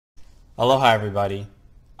Aloha everybody.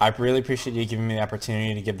 I really appreciate you giving me the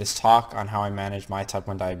opportunity to give this talk on how I manage my type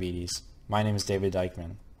 1 diabetes. My name is David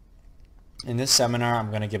Dykman. In this seminar, I'm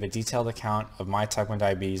going to give a detailed account of my type 1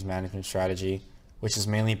 diabetes management strategy, which is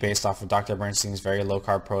mainly based off of Dr. Bernstein's very low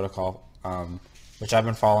carb protocol, which I've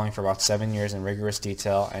been following for about 7 years in rigorous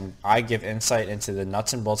detail, and I give insight into the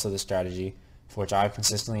nuts and bolts of the strategy, for which I've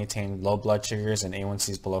consistently attained low blood sugars and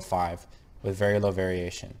A1Cs below 5, with very low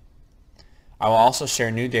variation. I will also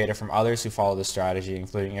share new data from others who follow this strategy,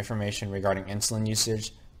 including information regarding insulin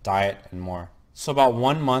usage, diet, and more. So about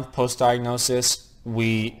 1 month post-diagnosis,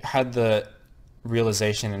 we had the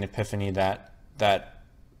realization and epiphany that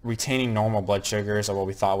retaining normal blood sugars, or what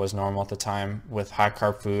we thought was normal at the time, with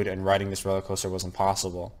high-carb food and riding this roller coaster was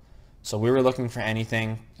impossible. So we were looking for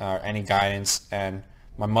anything, any guidance, and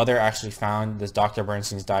my mother actually found this Dr.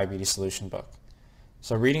 Bernstein's Diabetes Solution book.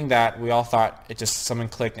 So reading that, we all thought something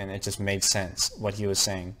clicked and it just made sense what he was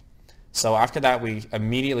saying. So after that, we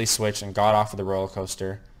immediately switched and got off of the roller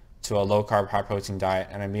coaster to a low carb, high protein diet,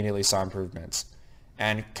 and immediately saw improvements.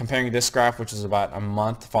 And comparing this graph, which is about a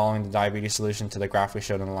month following the diabetes solution, to the graph we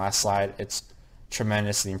showed on the last slide, it's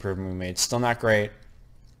tremendous, the improvement we made. Still not great,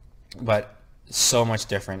 but so much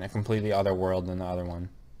different, a completely other world than the other one.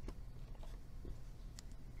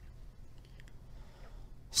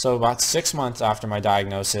 So about 6 months after my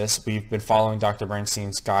diagnosis, we've been following Dr.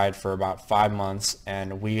 Bernstein's guide for about 5 months,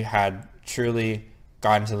 and we had truly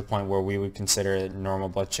gotten to the point where we would consider it normal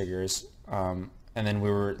blood sugars. And then we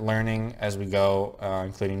were learning as we go,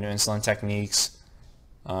 including new insulin techniques,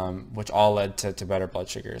 which all led to better blood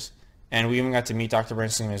sugars. And we even got to meet Dr.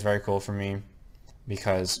 Bernstein. It was very cool for me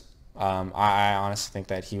because I honestly think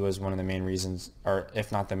that he was one of the main reasons, or if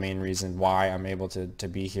not the main reason, why I'm able to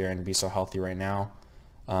be here and be so healthy right now.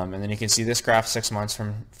 And then you can see this graph 6 months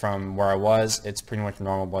from where I was. It's pretty much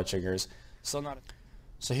normal blood sugars. Still not.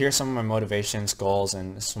 So here are some of my motivations, goals,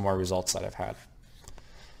 and some more results that I've had.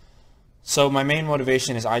 So my main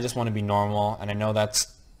motivation is I just want to be normal, and I know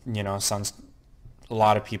that's, sounds a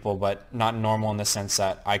lot of people, but not normal in the sense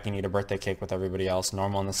that I can eat a birthday cake with everybody else.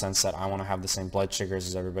 Normal in the sense that I want to have the same blood sugars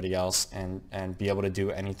as everybody else and be able to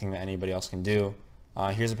do anything that anybody else can do.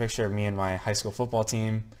 Here's a picture of me and my high school football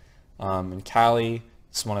team in Cali.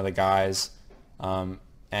 It's one of the guys,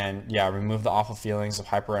 and yeah, remove the awful feelings of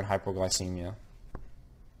hyper and hypoglycemia.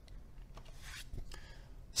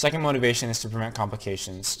 Second motivation is to prevent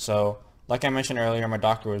complications. So like I mentioned earlier, my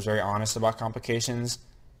doctor was very honest about complications,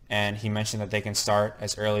 and he mentioned that they can start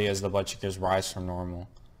as early as the blood sugars rise from normal.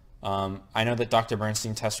 I know that Dr.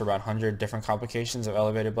 Bernstein tests for about 100 different complications of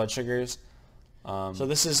elevated blood sugars. So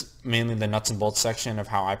this is mainly the nuts and bolts section of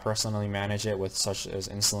how I personally manage it, with such as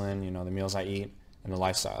insulin, the meals I eat, and the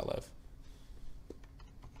lifestyle I live.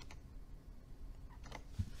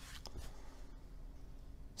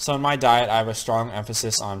 So in my diet, I have a strong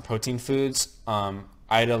emphasis on protein foods. I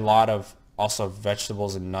eat a lot of also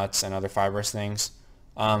vegetables and nuts and other fibrous things.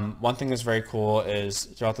 One thing that's very cool is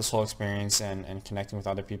throughout this whole experience and connecting with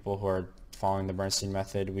other people who are following the Bernstein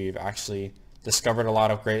method, we've actually discovered a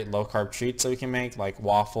lot of great low-carb treats that we can make, like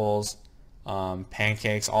waffles,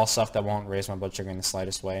 pancakes, all stuff that won't raise my blood sugar in the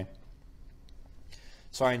slightest way.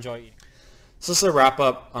 So I enjoy eating. So this is a wrap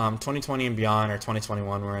up 2020 and beyond, or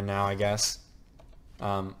 2021 we're in now, I guess.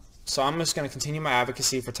 So I'm just going to continue my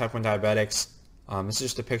advocacy for type 1 diabetics. This is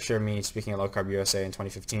just a picture of me speaking at Low Carb USA in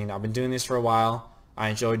 2015. I've been doing this for a while. I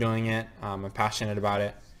enjoy doing it. I'm passionate about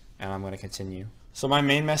it, and I'm going to continue. So my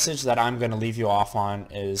main message that I'm going to leave you off on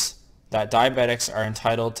is that diabetics are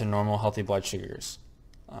entitled to normal healthy blood sugars.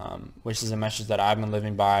 Which is a message that I've been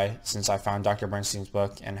living by since I found Dr. Bernstein's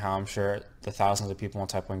book, and how I'm sure the thousands of people on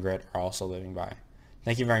Type 1 Grit are also living by.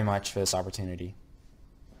 Thank you very much for this opportunity.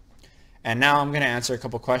 And now I'm going to answer a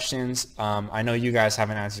couple questions. I know you guys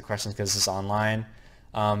haven't answered questions because this is online.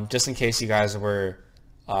 Just in case you guys were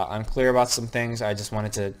unclear about some things, I just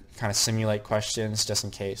wanted to kind of simulate questions just in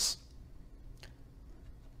case.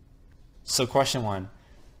 So question 1.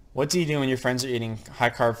 What do you do when your friends are eating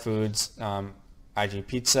high-carb foods, IG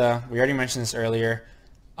pizza? We already mentioned this earlier.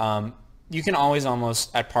 You can always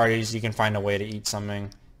almost, at parties, you can find a way to eat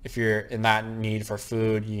something. If you're in that need for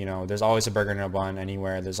food, there's always a burger no bun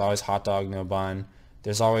anywhere. There's always hot dog no bun.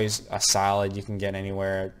 There's always a salad you can get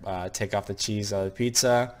anywhere. Take off the cheese out of the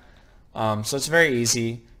pizza. So it's very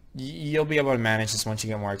easy. You'll be able to manage this once you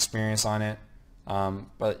get more experience on it.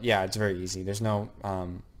 But yeah, it's very easy. There's no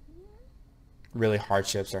really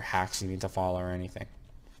hardships or hacks you need to follow or anything.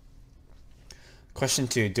 Question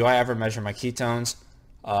 2, do I ever measure my ketones?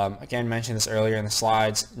 Again, mentioned this earlier in the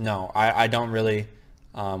slides. No, I don't really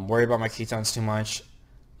worry about my ketones too much.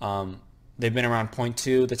 They've been around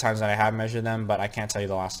 0.2 the times that I have measured them, but I can't tell you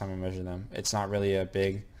the last time I measured them. It's not really a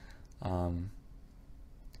big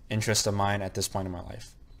interest of mine at this point in my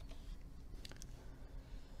life.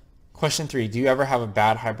 Question 3, do you ever have a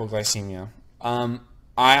bad hypoglycemia?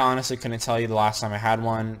 I honestly couldn't tell you the last time I had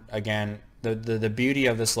one. Again, the beauty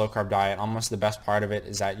of this low carb diet, almost the best part of it,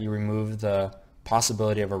 is that you remove the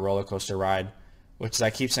possibility of a roller coaster ride, which is, I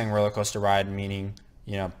keep saying roller coaster ride, meaning,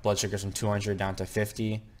 you know, blood sugars from 200 down to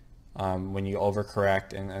 50 when you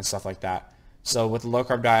overcorrect and stuff like that. So with the low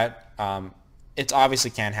carb diet, it obviously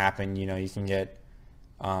can happen. You know, you can get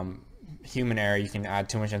human error, you can add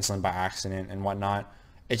too much insulin by accident and whatnot.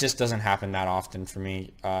 It just doesn't happen that often for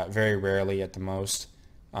me, very rarely at the most.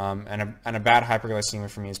 And a bad hyperglycemia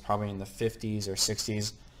for me is probably in the 50s or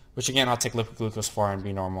 60s, which again, I'll take liquid glucose for and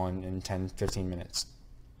be normal in 10-15 minutes.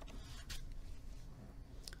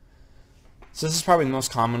 So this is probably the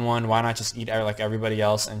most common one. Why not just eat like everybody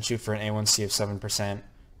else and shoot for an A1C of 7%?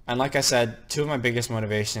 And like I said, two of my biggest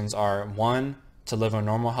motivations are, one, to live a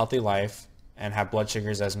normal, healthy life and have blood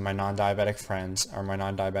sugars as my non-diabetic friends or my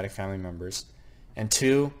non-diabetic family members. And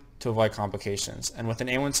two, to avoid complications. And with an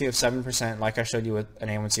A1C of 7%, like I showed you with an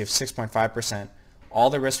A1C of 6.5%, all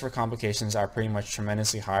the risks for complications are pretty much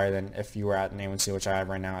tremendously higher than if you were at an A1C, which I have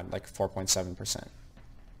right now at like 4.7%.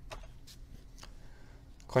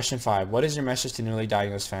 Question 5, what is your message to newly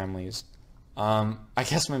diagnosed families? I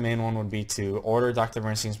guess my main one would be to order Dr.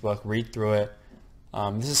 Bernstein's book, read through it.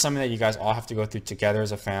 This is something that you guys all have to go through together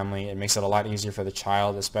as a family. It makes it a lot easier for the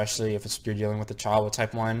child, especially if you're dealing with a child with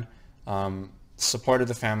type 1. Support of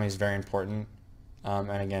the family is very important. And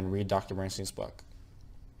again, read Dr. Bernstein's book.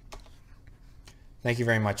 Thank you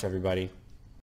very much, everybody.